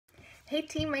Hey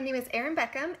team, my name is Erin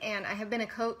Beckham and I have been a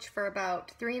coach for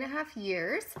about 3.5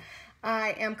 years.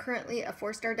 I am currently a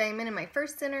 4-star diamond in my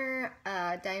first center,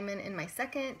 a diamond in my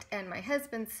second, and my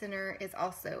husband's center is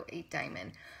also a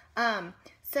diamond.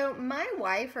 So my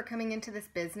why for coming into this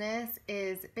business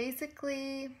is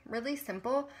basically really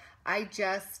simple. I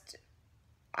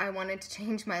wanted to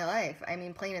change my life. I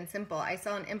mean, plain and simple. I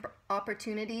saw an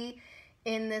opportunity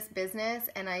in this business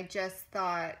and I just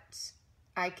thought,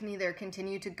 I can either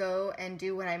continue to go and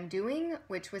do what I'm doing,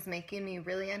 which was making me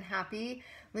really unhappy,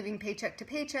 living paycheck to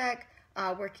paycheck,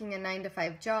 working a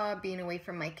 9-to-5 job, being away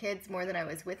from my kids more than I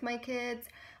was with my kids.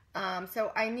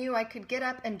 So I knew I could get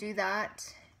up and do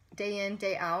that day in,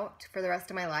 day out for the rest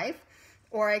of my life,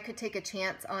 or I could take a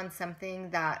chance on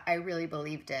something that I really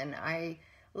believed in. I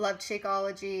loved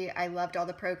Shakeology. I loved all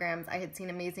the programs. I had seen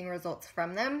amazing results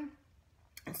from them.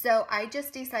 So I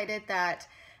just decided that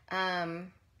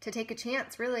to take a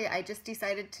chance, really, I just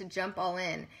decided to jump all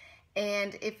in.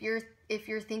 And if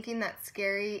you're thinking that's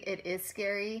scary, it is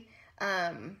scary.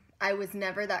 I was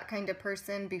never that kind of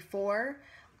person before.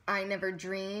 I never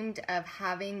dreamed of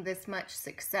having this much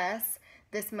success,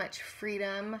 this much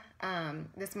freedom,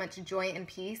 this much joy and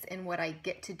peace in what I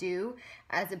get to do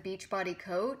as a Beachbody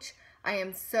coach. I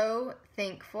am so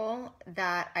thankful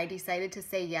that I decided to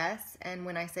say yes, and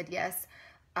when I said yes,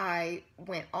 I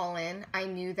went all in. I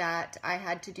knew that I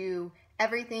had to do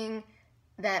everything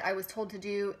that I was told to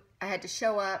do. I had to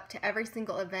show up to every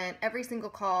single event, every single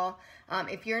call.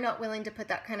 If you're not willing to put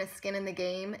that kind of skin in the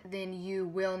game, then you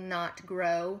will not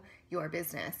grow your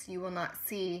business. You will not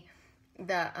see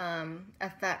the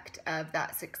effect of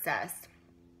that success.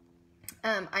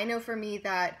 I know for me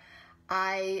that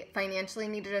I financially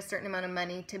needed a certain amount of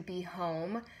money to be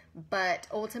home, but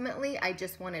ultimately I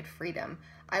just wanted freedom.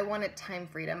 I wanted time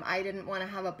freedom. I didn't want to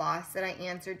have a boss that I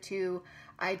answered to.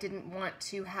 I didn't want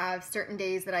to have certain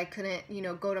days that I couldn't,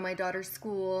 go to my daughter's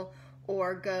school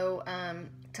or go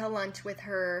to lunch with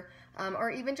her, or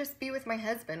even just be with my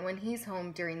husband when he's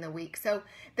home during the week. So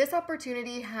this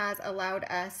opportunity has allowed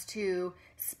us to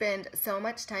spend so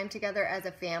much time together as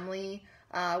a family.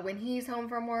 When he's home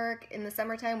from work in the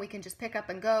summertime, we can just pick up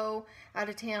and go out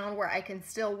of town where I can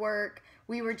still work.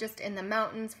 We were just in the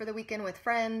mountains for the weekend with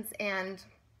friends, and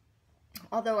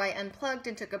although I unplugged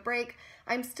and took a break,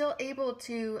 I'm still able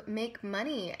to make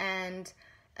money and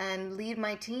lead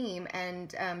my team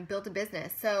and build a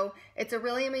business. So it's a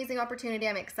really amazing opportunity.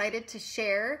 I'm excited to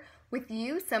share with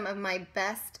you some of my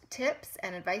best tips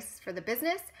and advice for the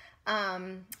business.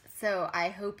 So I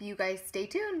hope you guys stay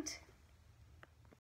tuned.